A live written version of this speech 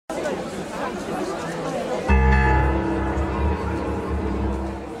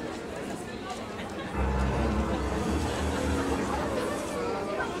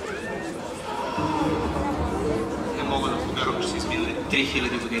Не мога да повярвам, че са изминали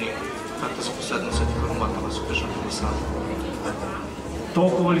 3000 години. Както за последно след хромата на сутрешната весна.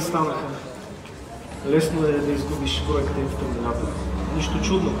 Толкова ли станаха? Лесно е да изгубиш бройката им в тъмнината. Нищо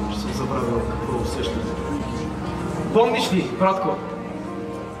чудно, че съм забравил какво усещане. Помниш ли, братко?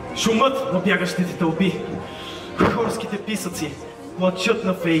 Шумът на бягащите тълпи, хорските писъци, плачът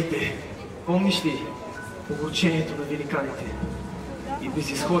на феите. Помниш ли огорчението на великаните и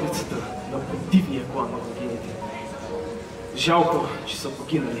безизходицата на противния план на богините? Жалко, че са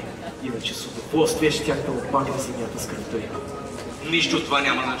погинали, иначе с удоволствие щях да обмагна земята с кръвта им. Нищо от това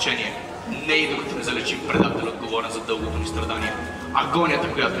няма значение. Не и докато не залечим предател, отговорен за дългото ни страдание.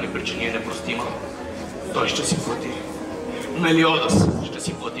 Агонията, която ни причини, е непростима. Той ще си плати. Мелиодас ще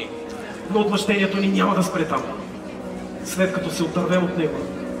си плати. Но отмъщението ни няма да спре там. След като се отървем от него,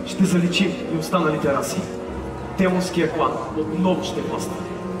 ще заличим и останалите раси. Демонския клан отново ще властва.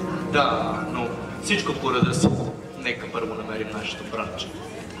 Да, но всичко по реда си. Нека първо намерим нашето братче.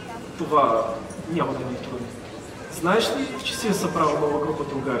 Това няма да ни трудно. Знаеш ли, че си е събрала нова група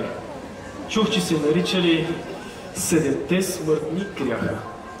Bulgaria? Чух, че се наричали 7-те смъртни гряха.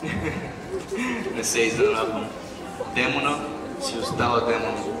 Не се изненадвам. Демона си остава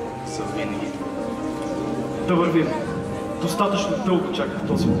демон за винаги. Да вървим. Достатъчно дълго чаках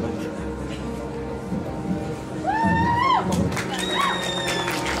този момент.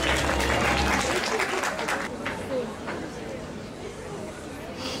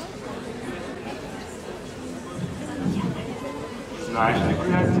 Знаеш ли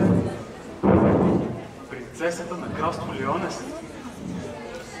коя е тя? Принцесата на кралство Леонес.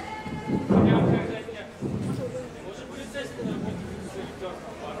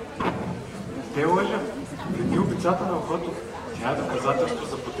 Те лъжа. Преди обицата на ухото, тя е доказателство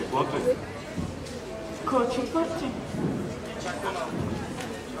за потеклото й. Кой четвърти?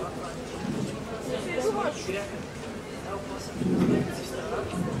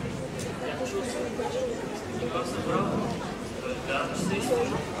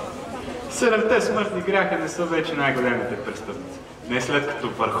 Седемте смъртни гряха не са вече най-големите престъпници. Не след като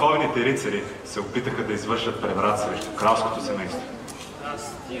върховните рицари се опитаха да извършат преврат срещу кралското семейство.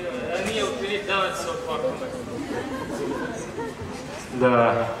 Ние отвели дават се опакваме.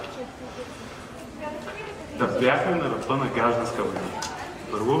 Да бяхме на ръба на гражданска война.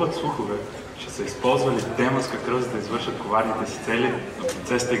 Върлуват слухове, че са използвали демонска кръв, за да извършат коварните си цели, но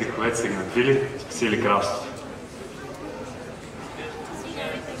принцесите и греховете са ги надвили и спасили кралството.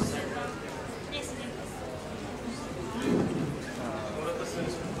 Хората са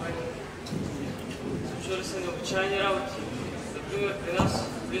неспокойни. Случвали са необичайни работи. Например, при нас,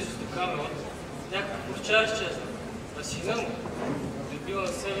 близост до Камелот, някакъв овчар изчезна, а сина му добива на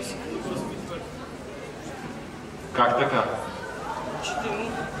себе си като разбит върх. Как така? Очите му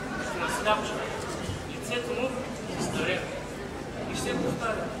се насляпчват, лицето му се старее. И ще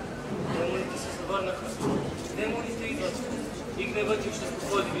повтаря. Демоните се завърнаха. Демоните идват. И гневът им ще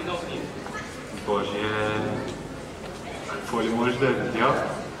споходи виновния. Божие, какво ли може да е видял?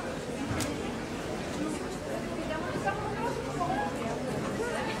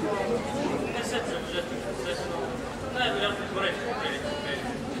 Не се тревожете, принцесо. Най-вероятно горещи хотели.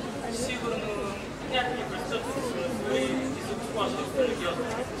 Сигурно някакви престъпници са натвори и са разплащали с религиозно.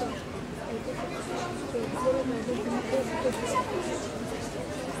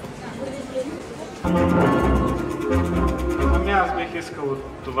 Ами аз бих искал от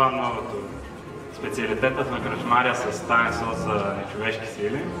това новото. Специалитетът на кръчмаря с таен сос за нечовешки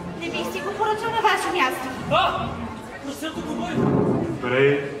сили. Не бих си го поръчал на ваше място. Пръстето го бой!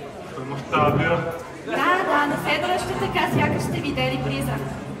 Добре, в тази бира. Да, не се дръжте така, сякаш сте видели призрак.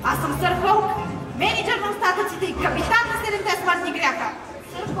 Аз съм Сър Холк, менеджер на остатъците и капитан на 7-те смъртни гряха.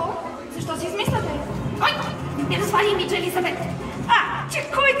 Сър Холк? Защо си измисляте? Ой, не ми развали имидж, Елизабет. Че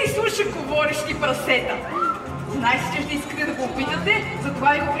кой ти слуша говорещи прасета? Знаеш, че ще искате да го опитате, затова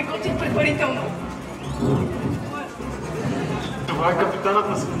ви го приготвих предварително. Това е капитанът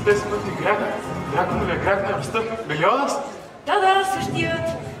на 7-те смъртни гряха. Драконовия грях на ръста. Мелиодас? Да, същият.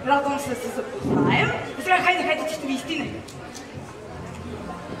 Радвам се да се запознаем. Сега хайде, че ще ви изтине.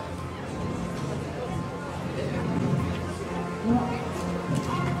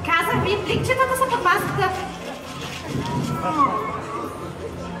 Казах ви, пликчетата са под маската.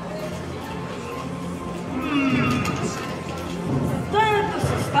 Тайната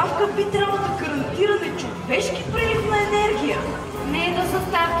съставка би трябвало да гарантира нечовешки прилив на енергия. Не до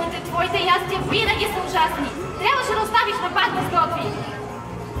съставките, твоите ястия винаги са ужасни. Трябваше да оставиш на пак да сготви.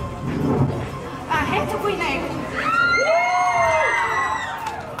 и него.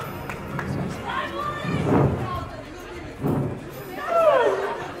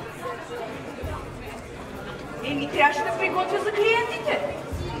 Еми, трябваше да приготвя за клиентите.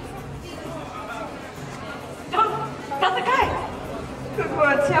 Да, така е. Какво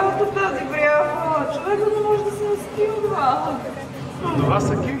е цялото тази брява? Човекът не може да се насти от това. Това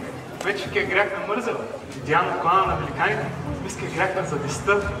са Кинг. Вече ке грях на мързела. Видя на клана на великаните. Миска грях на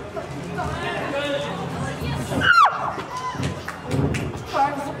завистта.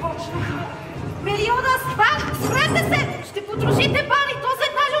 Пак започна. Мелиодас, пак, спрете се! Ще подружите Бари, то за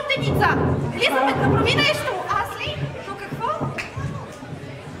една жълтеница! Елизабет, направи нещо! Аз ли? Но какво?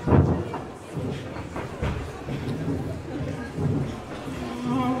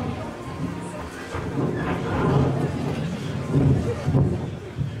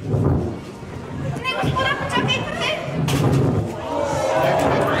 Не, господа, почакайте!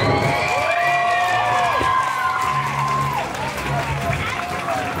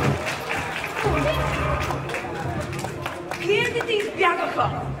 Клиентите избягаха.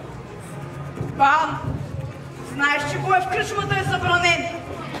 Бам! Знаеш, че бой в кръчмата е забранен.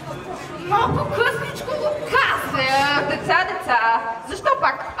 Малко късничко го каза. Деца, защо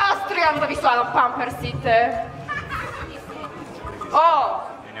пак аз трябва да ви слагам памперсите? О,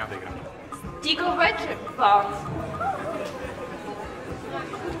 Няма да играм. стига вече, бам.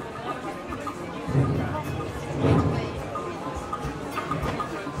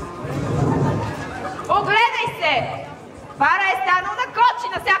 Огледай се! Бара е станал на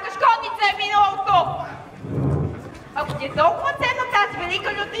кочина, сякаш конница е минала от тук. Ако ти е толкова ценна тази велика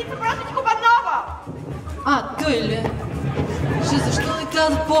лютница, просто ти купа нова. Тъй ли? Защо не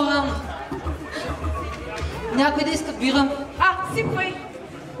каза по-рано? Някой да иска бира? Сипвай.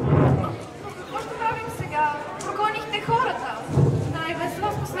 Какво ще правим сега? Прогонихте хората.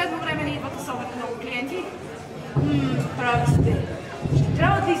 Най-весело с последно време не идват особено много клиенти. Прави сте. Ще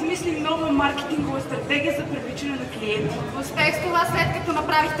трябва да измислим нова маркетингова стратегия за привличане на клиенти. Успех с това, след като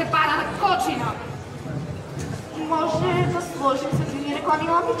направихте пара на кочина. Може да сложим светлини рекламни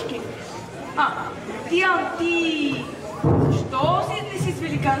лампички. Диан, ти... Защо си не си с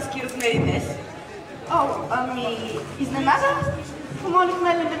великански размери днес? Изненада. Помолих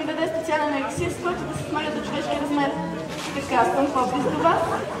Мерлин да ми даде специален еликсир, с който да се смаля до човешки размер. Така съм по-близо до вас.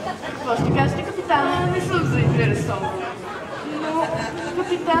 Какво ще кажете, капитане? Не съм заинтересована. Но,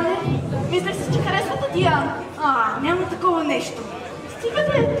 капитане, мислех си, че харесвате Диан. Няма такова нещо. Стига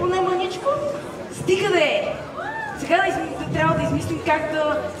да е, поне маничко. Стига да е! Сега трябва да измислим как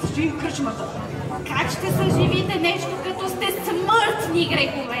да съживим кръчмата. Как ще съживите нещо, като сте смъртни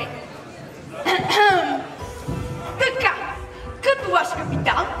грехове? Така, като ваш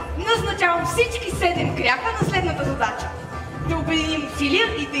капитан, назначавам всички 7 кряка на следната задача. Да обединим усилия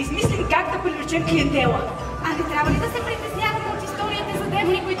и да измислим как да привлечем клиентела. А не трябва ли да се притесняваме от историята за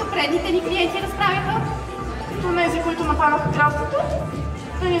демони, които предните ни клиенти разправяха? Онези, които нападаха кралството.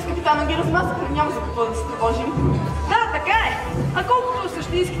 Да ние с капитана ги размазахме, няма за какво да се тревожим. Да, така е. А колкото са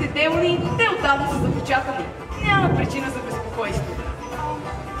същинските демони, те отдавна са запечатани. Няма причина за безпокойство.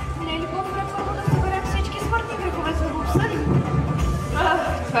 Не е ли по-добре първо да съберем всички смъртни грехове, за да го обсъдим?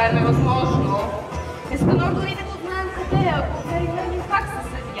 Това е невъзможно. Есканордорите го знаем къде е, ако Феринерни пак са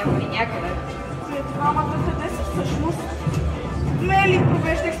съдявали някъде. Двамата къде са всъщност? Мели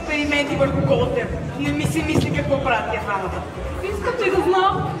провежда експерименти върху Голтер. Не ми се мисли какво правят тя двамата. Искам ли да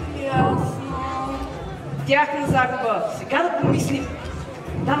знам? Ясно. Тяхна загуба. Сега да помислим.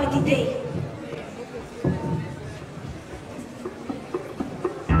 Давайте идеи.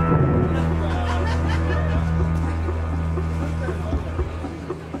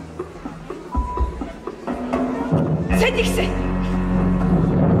 Сетих се!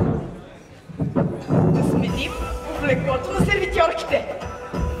 Да сменим облеклото на сервитьорките.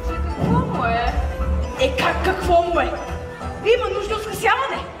 Какво му е? Какво му е? Има нужда от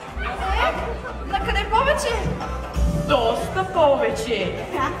скъсяване. Накъде повече? Доста повече.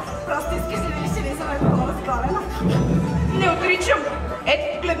 Просто искаш да видиш Елизабет по-разгорена. Не отричам.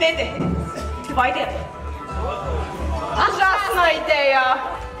 Ето, погледнете. Това е идеята. Ужасна идея!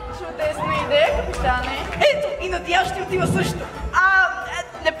 Чудесна идея, капитане. Ето, и на Диан ще отива също.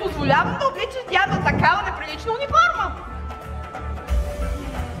 Не позволявам да обличаш Диана такава неприлична униформа.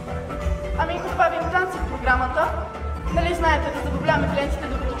 Ако правим танци в програмата, нали знаете да забавляваме клиентите,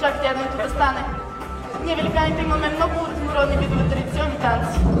 докато чакат яденето да стане. Ние великаните имаме много разнородни видове традиционни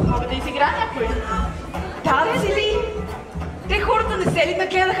танци. Мога да изигра някой. Танци ли? Те хората не се ли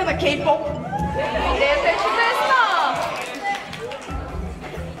нагледаха на кей-поп? Идеята е чудесна!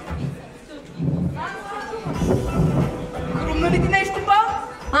 Хрумна ли ти нещо, ба?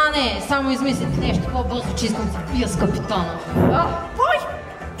 Не, само измислите нещо по-бързо, че искам да се пия с капитана. Ой,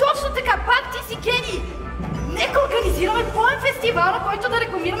 точно така, пак ти си гений! Нека организираме поем фестивал, на който да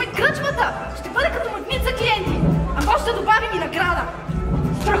рекламираме кръчмата. Ще бъде като магнит за клиенти. А може да добавим и награда.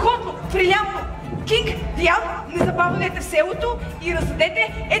 Страхотно, брилянтно! Кинг, Диан, незабавно в селото и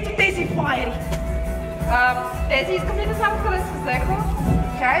раздадете ето тези флайери. Тези искам ли да само къде се взеха?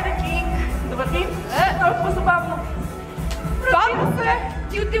 Хайде, Кинг, да вървим. Много по-забавно. Разбира се!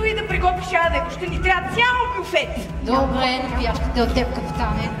 Ти отиди да приготвиш ядето, ще ни трябва цял бюфет. Добре, напияшките от теб,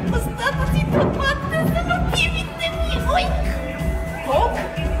 капитане. Остатъците от матата са любимите ми. Ой! Холк,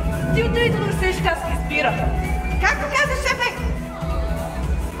 ти отиди да донесеш каска избира. Както казаш, шефе?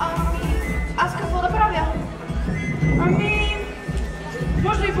 Аз какво да правя?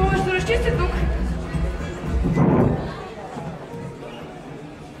 Може да и помогнеш да разчисти тук.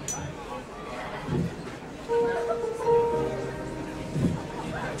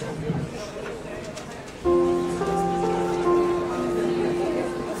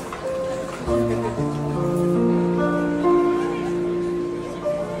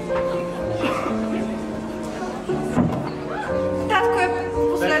 Татко е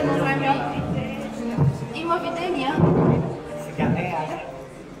в последно време. Има видения.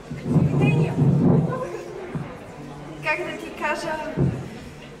 Видения. Как да ти кажа?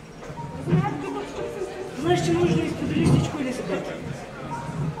 Знаеш, че можеш да изподелиш всичко, Елизабет.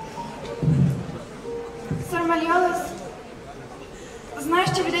 Сър Малиолес, знаеш,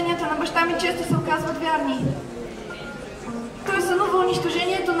 че виденията на баща ми често се оказват вярни. Той сънува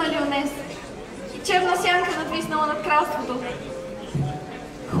унищожението на Лионес и черна сянка надвиснала над кралството.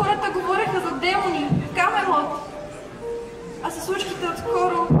 Хората говореха за демони в Камелот, а се случките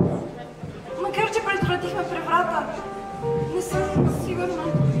отскоро, макар че предотвратихме преврата, не съм сигурна.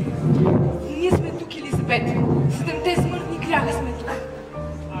 Ние сме тук, Елизабет. 7-те смъртни гряха сме тук.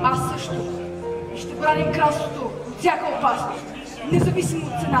 Аз също. И ще браним кралството от всяка опасност, независимо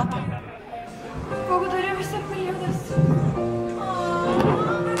от цената. Благодаря ви, сър Малиолес.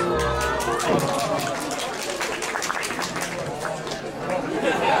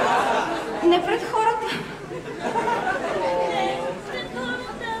 Не пред хората.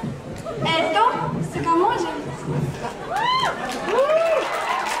 Ето, сега можем.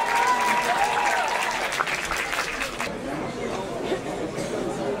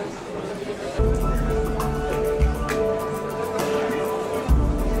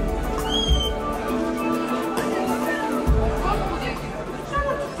 Господи,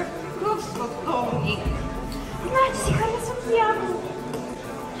 шаната такъв световник. Значи си харесвам явно.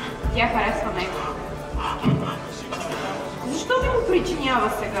 Тя харесва него. Защо ми го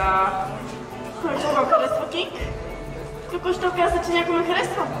причинява сега? Кого харесва, Кинг? Току-що каза, че някой ме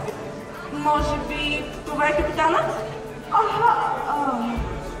харесва. Може би това е капитанът?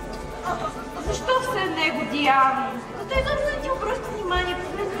 Защо все него, Диан? Но той изобщо не ти обръща внимание,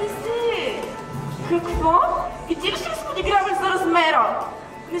 погледни се. Какво? И ти ли ще се подиграваш за размера?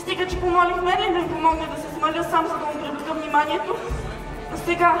 Не стига, че помолих Мерлин да ми помогне да се смаля сам, за да му привлека вниманието. А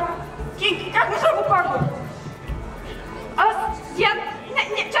сега, Кинг, как можа го пако? Аз, Диан,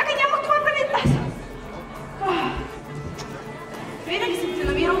 не, чакай, няма това да не таса. Винаги съм се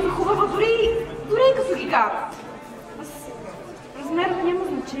намирал за хубава, дори и като гигант. Размерът няма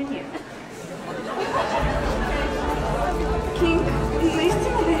значение. Кинг,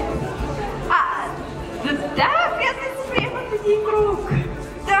 наистина ли? Да, приятели се приемат един круг.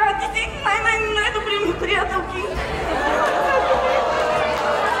 Да, ти си най-добрият ми приятел, Кинг.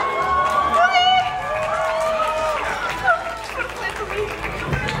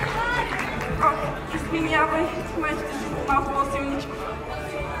 Извинявай, в момента ще си малко по-силничко.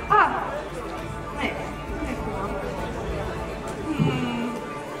 Не хубаво.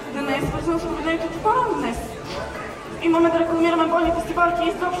 Да не е свързано с поведението ти по-рано днес. Имаме да рекламираме бойни фестивали, ти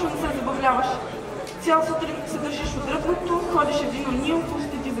изобщо не се забавляваш. Цял сутрин се държиш отръпнато, ходиш един онил,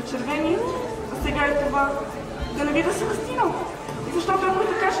 пустите ти за червени, а сега е това. Да не би да си настинал. Защото ако и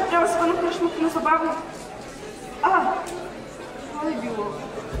така ще трябва да се върна кръшмата незабавно. Това е било.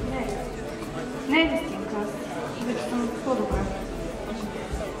 Не, Настинка, аз вече съм по-добре.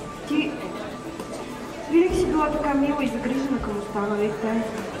 Ти винаги си била така мила и загрижена към останалите.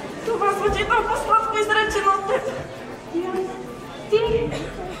 Това звучи толкова сладко изречено от теб. Ти,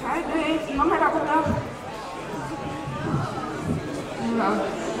 хайде, имаме работа.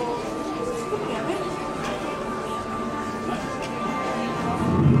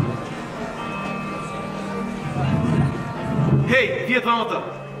 Хей, вие двамата!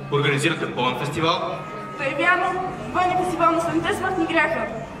 Организирате поем фестивал? Да е вярно, бойни фестивал на 7-те смъртни гряха.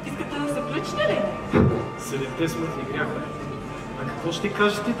 Искате да се включите ли? 7-те смъртни гряха. А какво ще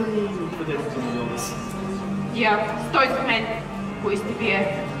кажете да ни отведете до милиона си? Я, стой с мен! Кои сте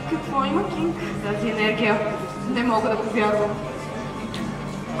вие? Какво има, Кинг? Тази енергия не мога да повярвам.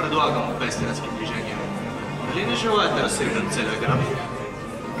 Предлагам пестерски движения. Дали не желаете да разсегнем целия град?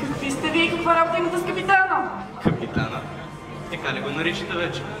 Какви сте вие и каква работа имате с капитана? Капитана? Така ли го наричате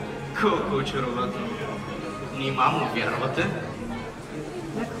вече? Колко очарователно. Нима му вярвате?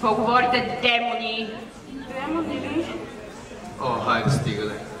 На какво говорите, демони? Демони ли? О, хайде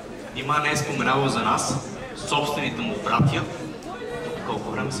стига. Нима не е споменавал за нас, собствените му братя? От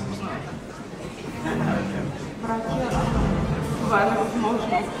колко време се познавате? Братя, това е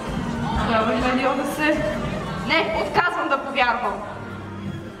невъзможно. Трябва ли Мелио да се... Не, отказвам да повярвам.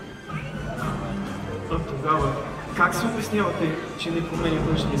 А тогава, как се обяснявате, че не променя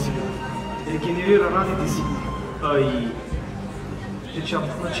външния си вид? Регенерира раните си, а и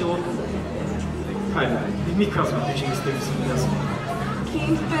печатът на челото? Хайде, не ми казвате, че не сте ми съблясали.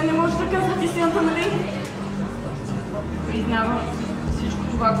 Кинг, те не може да казват истината, нали? Признавам, всичко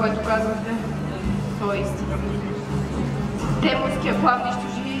това, което казвате, то е истина. Демонския план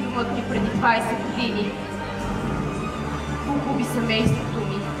унищожи думът ми преди 20 години. Погуби семейството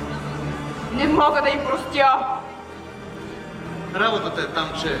ми. Не мога да им простя! Работата е там,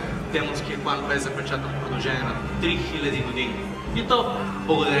 че демонският клан бе запечатан в продължение на 3000 години. И то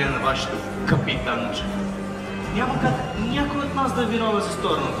благодарение на вашето капитанче. Няма как някой от нас да е виновен за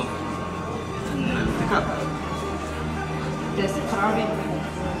стороното. Не, така. Те са прави.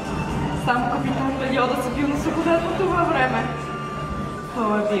 Само капитан Мелио да се бил на свободен по това време.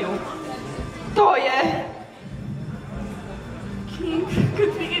 Той е бил. Той е! Кинг,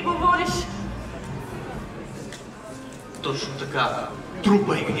 какви ги говориш? Точно така.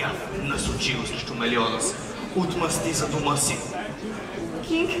 Трупай гняв, насочи го срещу Мелиодас. Отмъсти за дома си.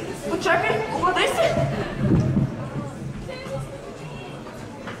 Кинг, почакай, обладай се!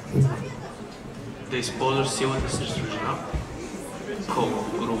 Да използваш силата срещу жена?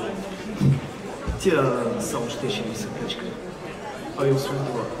 Колко грубо. Тя само щеше ми се пречка. А и освен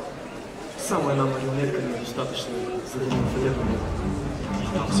това, само една марионетка не е достатъчна, за да ми отведе до него.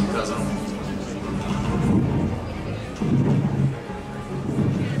 И там си казвам.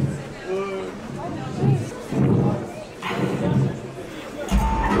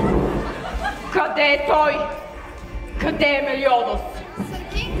 Къде е той? Къде е Мелиодос? Сър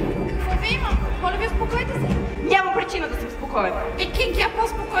Кинг, какво ви има? Моля ви, успокойте се. Няма причина да съм спокоен. Кинг, я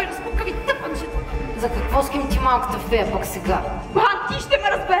по-спокойно, спука ви тъпънчето. За какво ским ти малката фея пък сега? Бан, ти ще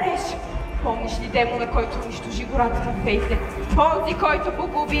ме разбереш! Помниш ли демона, който унищожи гората на феите? Онзи, който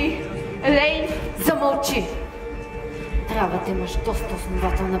погуби Елейн? Замълчи! Трябва да имаш доста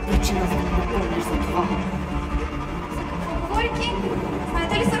основателна причина, за да не напомниш за това. За какво говори Кинг?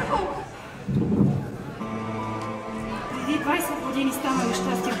 Знаете ли сър Холк? Преди 20 години стана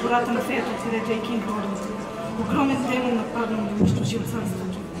нещастие в гората на феята, където е Кинг Гордон. Огромен демон нападнал да унищожил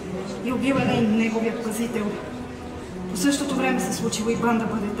царството и убил Елейн, неговият пазител. По същото време се случило и Бан да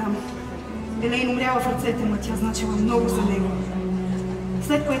бъде там. Елейн умряла в ръцете му, тя значила много за него.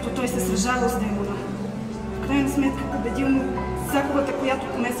 След което той се сражавал с демона. В крайна сметка победил му загубата, която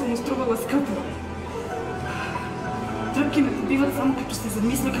понесъл му струвала скъпо. Тръпки ме побиват само като се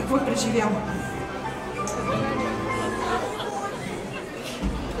замисля какво е преживял.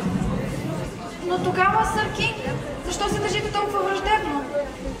 Но тогава, сър Кинг, защо се държите толкова враждебно?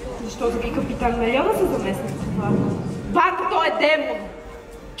 Защото ви капитан Мелио да се замесва с това. Банка, той е демон!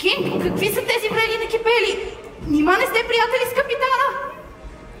 Кинг, какви са тези вредни накипели? Нима не сте приятели с капитана?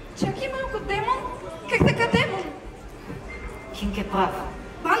 Чакай малко, демон? Как така демон? Кинг е прав.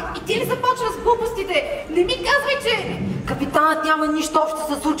 Бан, и ти ли започва с глупостите? Не ми казвай, че... Капитанът няма нищо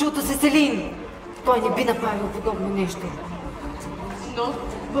общо с случилото се с Елин. Той не би направил подобно нещо. Но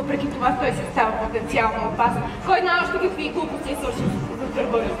въпреки това той се става потенциално опасен. Кой знае още какви глупости е свършил за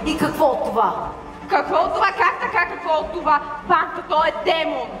гърба ми? И какво от това? Какво от това? Как така? Какво от това? Банка, той е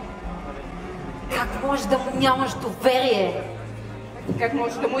демон! Как може да му нямаш доверие? Как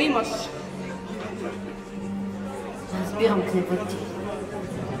може да му имаш? Разбирам гнева ти.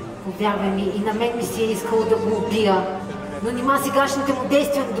 Повярвай ми, и на мен ми се е искало да го убия. Но нима сегашните му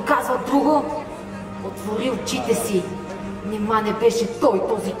действия не доказват друго? Отвори очите си. Нима не беше той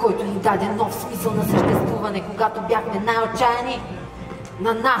този, който ни даде нов смисъл на съществуване, когато бяхме най-отчаяни?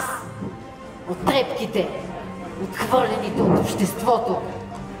 На нас! Отрепките! Отхвърлените от обществото!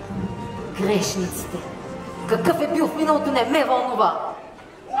 Грешниците! Какъв е бил в миналото, не ме вълнува!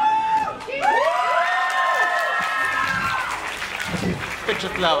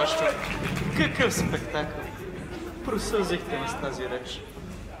 Впечатляващо. Какъв спектакъл. Просълзихте ме с тази реч.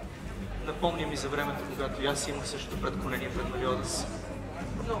 Напомня ми за времето, когато и аз имах същото предклонение пред Мелиодас.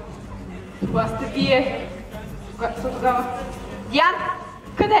 Но това сте вие. Когато тогава... Диан!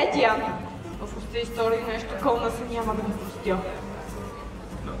 Къде е Диан? Ако сте истории нещо кълна се, няма да ме пустя.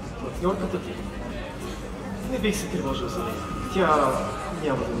 Партньорката ти? Не бих се тревожил за нея. Тя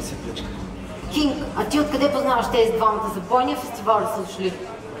няма да ми се пречка. Кинг, а ти откъде познаваш тези двамата? За бойния фестивал ли са дошли?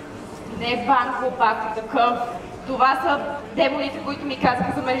 Не бан, глупак, такъв. Това са демоните, които ми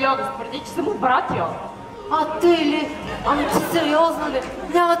казаха за Мелиодас. Твърди, че съм обратил. А тъй ли? Ами ти сериозна ли?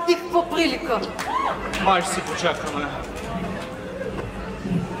 Нямат никаква прилика. Май ще си почакаме.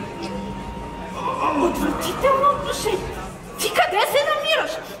 Отвратително отношение. Ти къде се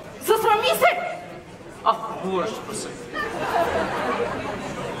намираш? Засрами се! Говореща се.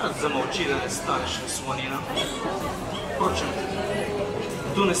 Замълчи да не станеш слонина. Впрочем,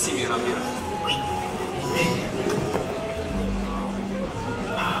 донеси ми Рамира.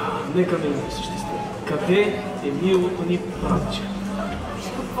 Нека милото същество. Къде е милото ни братче? Виж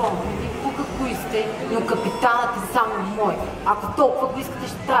какво, никога сте, но капитанът е само мой. Ако толкова го искате,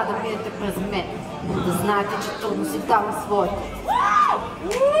 ще трябва да минете през мен. Но да знаете, че трудно си давам своите.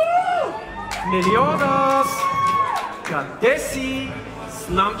 Мелиодас! Къде си?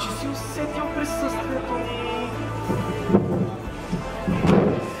 Знам, че си усетил присъствието ни.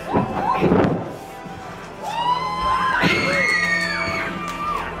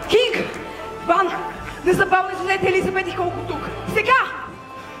 Кинг! Бан! Незабавно изведете Елизабет и колко тук! Сега!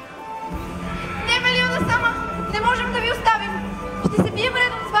 Не, Мелиодас, сама! Не можем да ви оставим! Ще се бием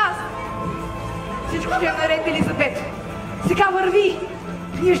редом с вас! Всичко ще е наред, Елизабет! Сега върви!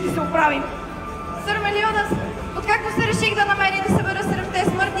 Ние ще се оправим! Сър Мелиодас, откакто се реших да намеря и да събера 7-те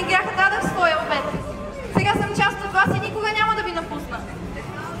смъртни гряха, дадах своя обет. Сега съм част от вас и никога няма да ви напусна.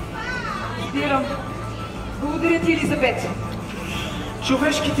 Разбирам. Благодаря ти, Елизабет.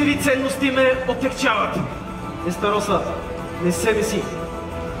 Човешките ви ценности ме отекчават. Естароса, не себе си.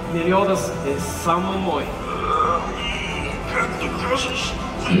 Мелиодас е само мой. Както кажеш.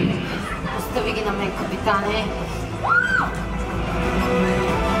 Остави ги на мен, капитане.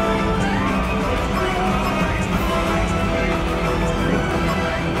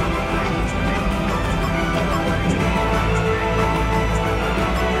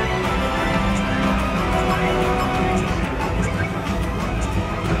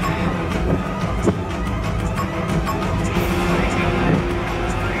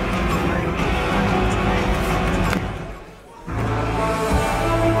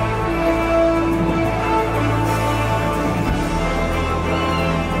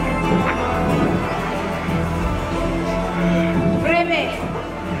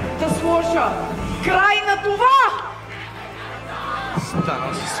 Край на това!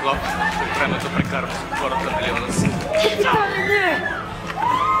 Стана си слаб. Времето прекарва с хората на Мелиодас. Капитане, не!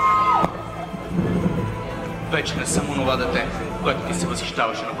 Вече не съм онова дете, което ти се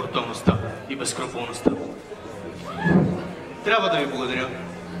възхищаваше на бруталността и безскрупулността. Трябва да ви благодаря.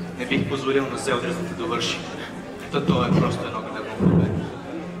 Не бих позволил на Зелдрис да те довърши. Това е просто едно гневно бебе.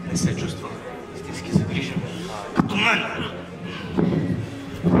 Не се чувства истински загрижен. Като мен!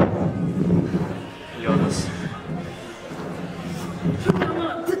 Мелиодас.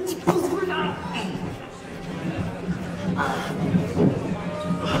 Да ти позволя!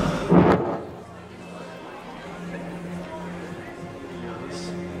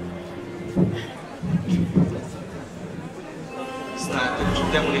 Знаете ли, че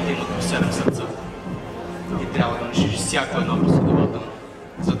демоните имат по 7 сърца? И трябва да решиш всяко едно последователно,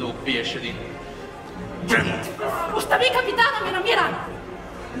 за да убиеш един. Остави капитана ми, намира!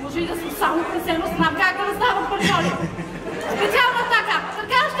 Може и да съм само пресено, знам как да раздавам парчоли. Специална атака!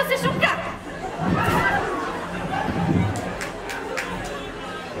 Търкаща се шумка!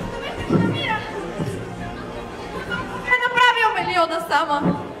 Намира! Е направил Мелиодас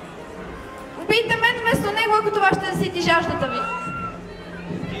сама. Убийте мен вместо него, ако това ще засити жаждата ви.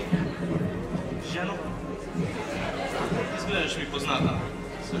 Жено, изглеждаш ми позната.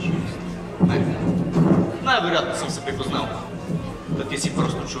 Всъщност, не. Най-вероятно съм се припознал. Да ти си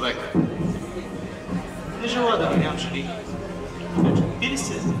просто човек. Не желая да ми нямам жени. Би ли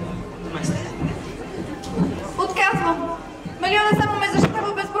се вместе? Отказвам. Мелиодас само ме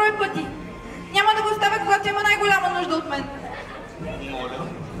защитава безброй пъти. Няма да го оставя, когато има най-голяма нужда от мен. Моля.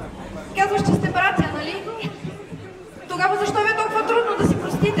 Казваш, че сте братя, нали? Тогава защо ви е толкова трудно да си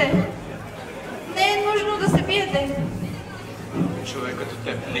простите? Не е нужно да се биете. Човек като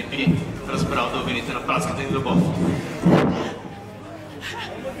теб не би разбрал дълбините на братската ни любов.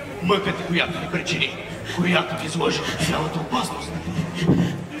 Мъката, която ни причини, която ни изложи от цялата опасност.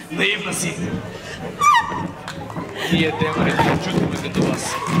 Наивна си. Ние демоните се чувстваме като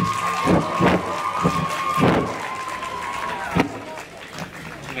вас.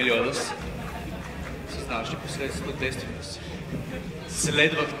 Мелиодас, съзнаваш ли последствията от действията си?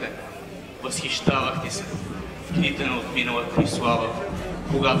 Следвахте, възхищавахте се в книгите на отминалата ни слава,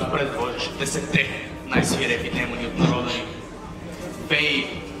 когато предвождаше 10 най-свирепи демони от народа ни. Феи,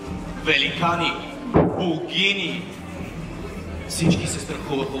 великани, богини, всички се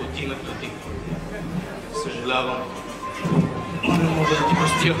страхуваха от името ти. Съжалявам, но не мога да ти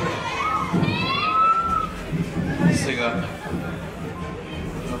простя. Сега,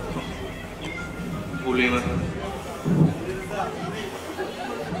 боли ме.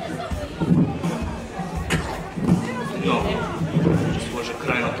 Но ще сложа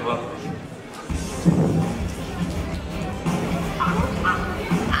край на това.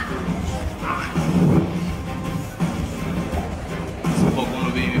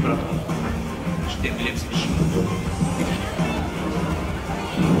 Спокойно ми, брат. Ще ми липсваш.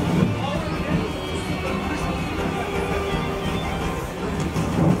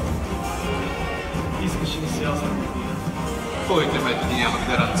 Искаш ли си аз да победя? Твоите методи нямат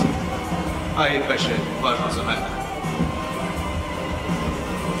гаранция. А и беше важно за мен.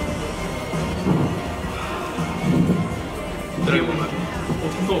 Тръгваме.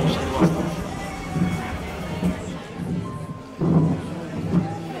 Отново ще властя.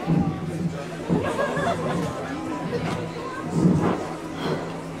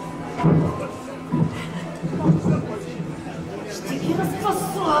 Ще ги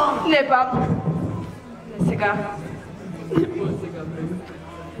разпасувам! Не, бабо. Не сега.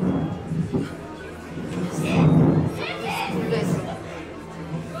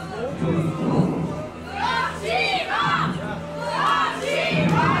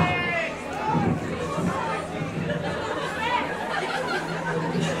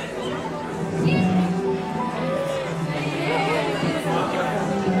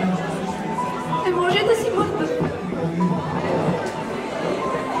 Не може да си мъртъв.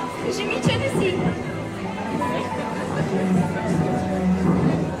 Кажи ми, че не си.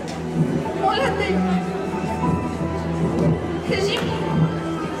 Моля те. Кажи ми.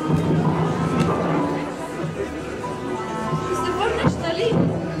 Ще се върнеш, нали?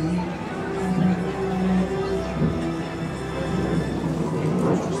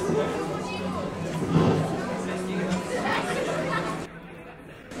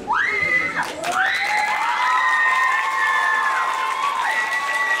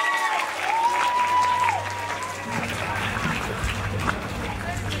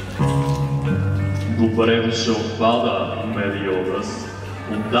 Добре дошъл в Бада, Мелиодас.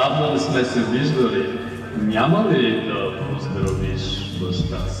 Отдавна не сме се виждали. Няма ли да поздравиш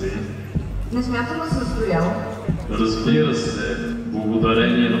баща си? Не смятам да се стоял. Разбира се,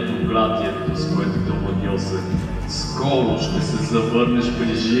 благодарение на проклятието, с което те омънил се, скоро ще се завърнеш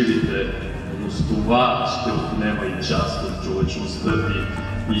при живите, но с това ще отнема и част от човечността ти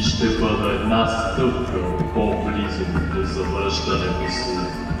и ще бъда една стъпка по-близо до завръщането си.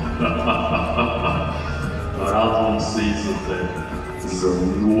 Радвам се и за теб. За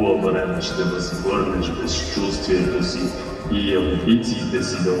нула време ще възвърнеш безчувствието си и амбициите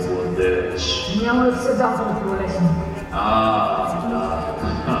си да владееш. Няма да се дам толкова лесно. Да.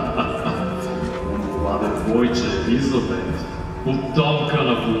 Младе бойче Елизабет, потомка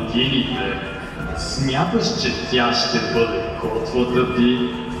на богините, смяташ, че тя ще бъде котвата ти?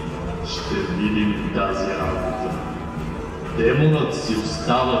 Ще видим тази работа. Демонът си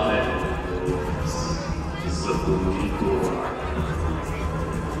остава демон. За това